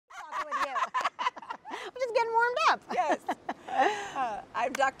warmed up. Yes.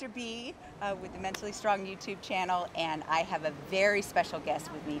 I'm Dr. B with the Mentally Strong YouTube channel, and I have a very special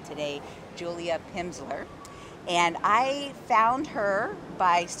guest with me today, Julia Pimsleur. And I found her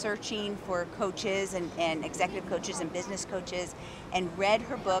by searching for coaches and executive coaches and business coaches, and read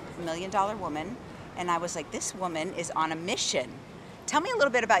her book, $1 Million Woman. And I was like, this woman is on a mission. Tell me a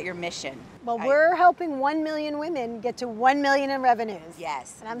little bit about your mission. Well, we're helping 1 million women get to 1 million in revenues.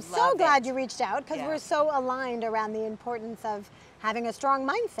 Yes. And I'm so glad you reached out, because we're so aligned around the importance of having a strong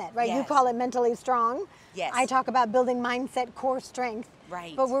mindset, right? Yes. You call it mentally strong. Yes. I talk about building mindset core strength.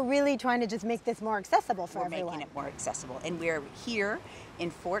 Right. But we're really trying to just make this more accessible for everyone. We're making it more accessible. And we're here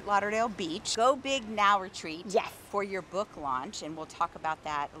in Fort Lauderdale Beach. Go Big Now retreat. Yes. For your book launch, and we'll talk about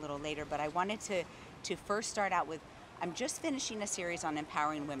that a little later. But I wanted to first start out with, I'm just finishing a series on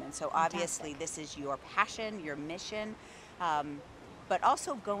empowering women. So obviously this is your passion, your mission, but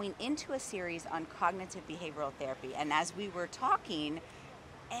also going into a series on cognitive behavioral therapy. And as we were talking,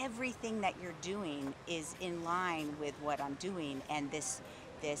 everything that you're doing is in line with what I'm doing, and this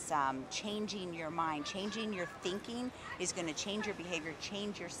changing your mind, changing your thinking is going to change your behavior,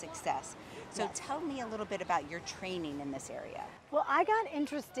 change your success. So tell me a little bit about your training in this area. Well, I got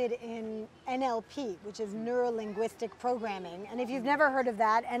interested in NLP, which is neuro-linguistic programming. And if you've never heard of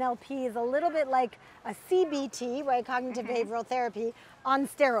that, NLP is a little bit like a CBT, right, cognitive behavioral therapy, on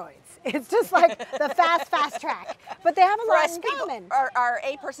steroids. It's just like the fast track. But they have a lot in common. Our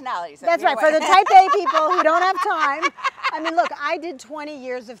A personalities. That's right, for the type A people who don't have time. I mean, look, I did 20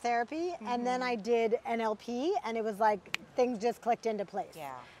 years of therapy, and then I did NLP, and it was like things just clicked into place.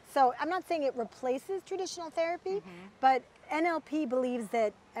 Yeah. So I'm not saying it replaces traditional therapy, but NLP believes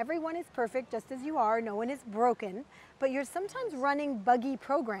that everyone is perfect just as you are, no one is broken, but you're sometimes running buggy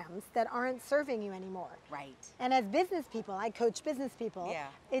programs that aren't serving you anymore. Right. And as business people, I coach business people, Yeah.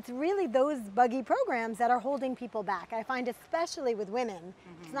 it's really those buggy programs that are holding people back. I find especially with women,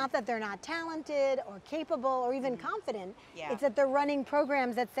 it's not that they're not talented or capable or even confident, it's that they're running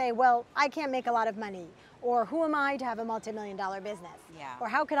programs that say, well, I can't make a lot of money, or who am I to have a multi-million-dollar business? Yeah. Or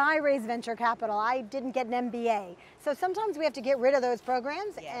how could I raise venture capital? I didn't get an MBA. So sometimes we have to get rid of those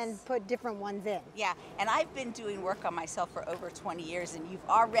programs and put different ones in. Yeah, and I've been doing work on myself for over 20 years, and you've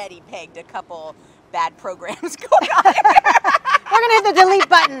already pegged a couple bad programs going on. We're gonna hit the delete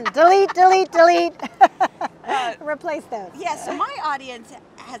button. Delete. Replace those. Yeah, so my audience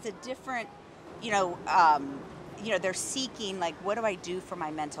has a different, they're seeking, like, what do I do for my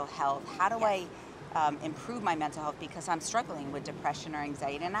mental health? How do I improve my mental health, because I'm struggling with depression or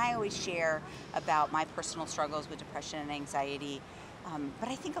anxiety? And I always share about my personal struggles with depression and anxiety, but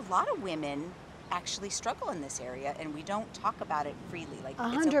I think a lot of women actually struggle in this area, and we don't talk about it freely. Like,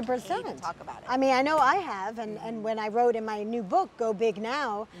 100%. It's okay to talk about it. I mean, I know I have, and when I wrote in my new book, Go Big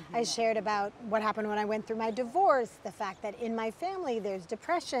Now, I shared about what happened when I went through my divorce, the fact that in my family there's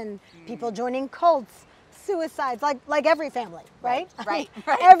depression, people joining cults, suicides, like every family, right? Right.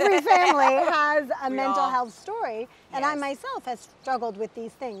 Every family has a mental health story, and I myself have struggled with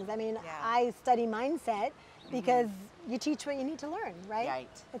these things. I mean, I study mindset because you teach what you need to learn, right? Right.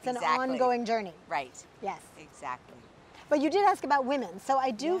 It's an ongoing journey. Right. Yes. Exactly. But you did ask about women. So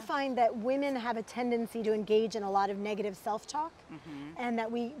I do find that women have a tendency to engage in a lot of negative self-talk, and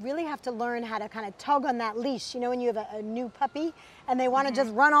that we really have to learn how to kind of tug on that leash. You know, when you have a new puppy and they want to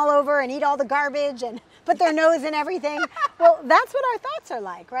just run all over and eat all the garbage and put their nose in everything. Well, that's what our thoughts are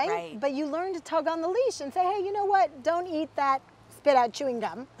like, right? But you learn to tug on the leash and say, hey, you know what? Don't eat that spit out chewing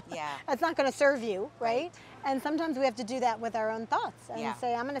gum. Yeah. That's not going to serve you, right? And sometimes we have to do that with our own thoughts and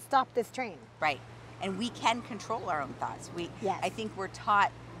say, I'm going to stop this train. Right. And we can control our own thoughts. Yes. I think we're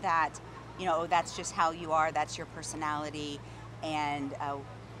taught that, that's just how you are, that's your personality, and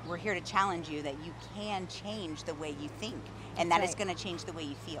we're here to challenge you that you can change the way you think, and that is going to change the way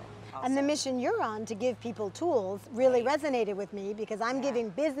you feel. Also. And the mission you're on to give people tools really resonated with me, because I'm giving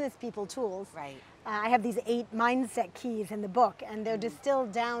business people tools. Right. I have these 8 mindset keys in the book, and they're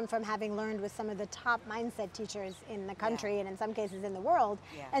distilled down from having learned with some of the top mindset teachers in the country and in some cases in the world,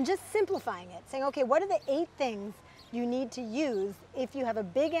 and just simplifying it, saying, okay, what are the 8 things you need to use if you have a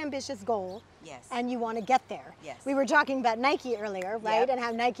big ambitious goal and you want to get there? We were talking about Nike earlier, right? And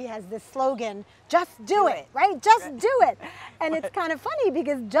how Nike has this slogan, just do it, right? Just do it. And it's kind of funny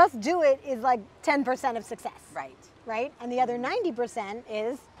because just do it is like 10% of success. Right? And the other 90%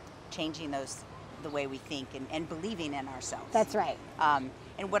 is changing the way we think and believing in ourselves. That's right.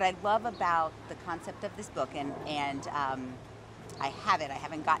 And what I love about the concept of this book, and I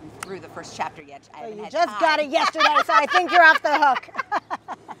haven't gotten through the first chapter yet. You just got it yesterday, so I think you're off the hook.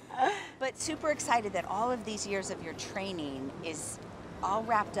 But super excited that all of these years of your training is all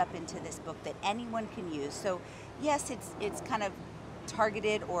wrapped up into this book that anyone can use. So yes, it's kind of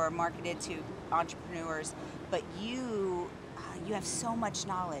targeted or marketed to entrepreneurs, but you have so much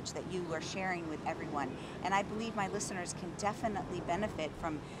knowledge that you are sharing with everyone. And I believe my listeners can definitely benefit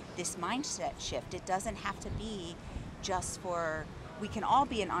from this mindset shift. It doesn't have to be just for, we can all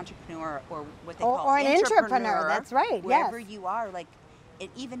be an entrepreneur or what they call an entrepreneur. That's right. Wherever you are, like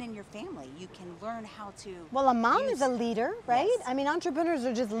even in your family, you can learn how to. Well, a mom is a leader, right? Yes. I mean, entrepreneurs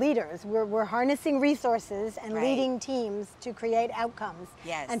are just leaders. We're harnessing resources and leading teams to create outcomes.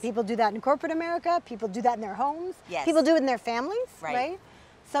 Yes. And people do that in corporate America. People do that in their homes. Yes. People do it in their families, right?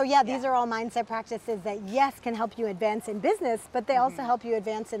 So yeah, these are all mindset practices that, yes, can help you advance in business, but they also help you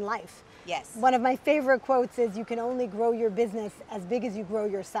advance in life. Yes. One of my favorite quotes is, you can only grow your business as big as you grow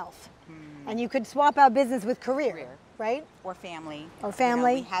yourself. And you could swap out business with career. Right? Or family. Or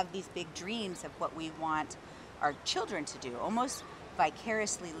family. We have these big dreams of what we want our children to do, almost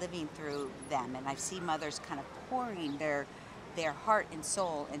vicariously living through them. And I see mothers kind of pouring their heart and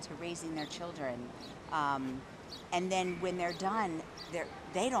soul into raising their children. And then when they're done,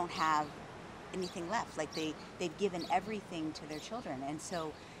 they don't have anything left. Like they've given everything to their children. And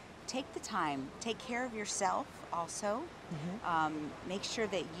so take the time, take care of yourself also. Make sure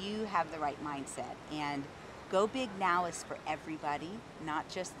that you have the right mindset. And Go Big Now is for everybody, not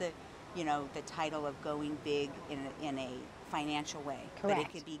just the title of going big in a financial way. Correct. But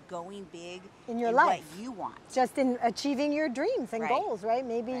it could be going big in your life, what you want. Just in achieving your dreams and goals, right?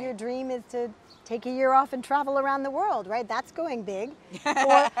 Maybe your dream is to take a year off and travel around the world, right? That's going big.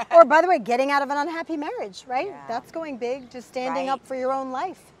 or by the way, getting out of an unhappy marriage, right? Yeah. That's going big. Just standing up for your own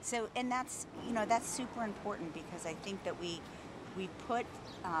life. So, and that's super important, because I think that we put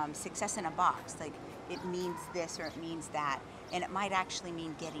success in a box. Like, it means this or it means that, and it might actually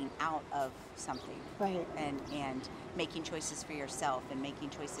mean getting out of something, right? And making choices for yourself, and making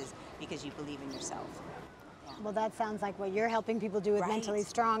choices because you believe in yourself. Yeah. Well, that sounds like what you're helping people do with Mentally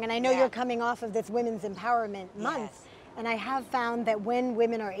Strong, and I know you're coming off of this Women's Empowerment Month, and I have found that when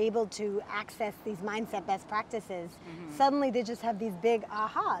women are able to access these mindset best practices, suddenly they just have these big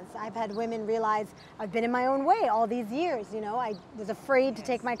ahas. I've had women realize, I've been in my own way all these years. I was afraid to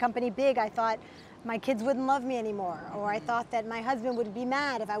take my company big. I thought my kids wouldn't love me anymore, or I thought that my husband would be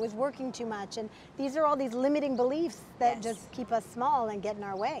mad if I was working too much. And these are all these limiting beliefs that just keep us small and get in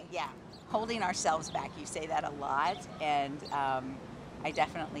our way. Yeah, holding ourselves back. You say that a lot, and I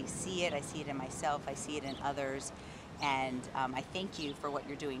definitely see it. I see it in myself. I see it in others. And I thank you for what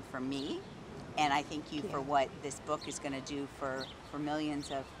you're doing for me, and I thank you for what this book is going to do for millions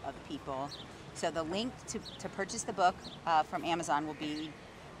of people. So the link to purchase the book from Amazon will be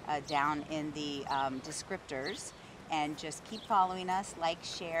down in the descriptors, and just keep following us, like,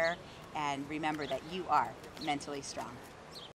 share, and remember that you are mentally strong.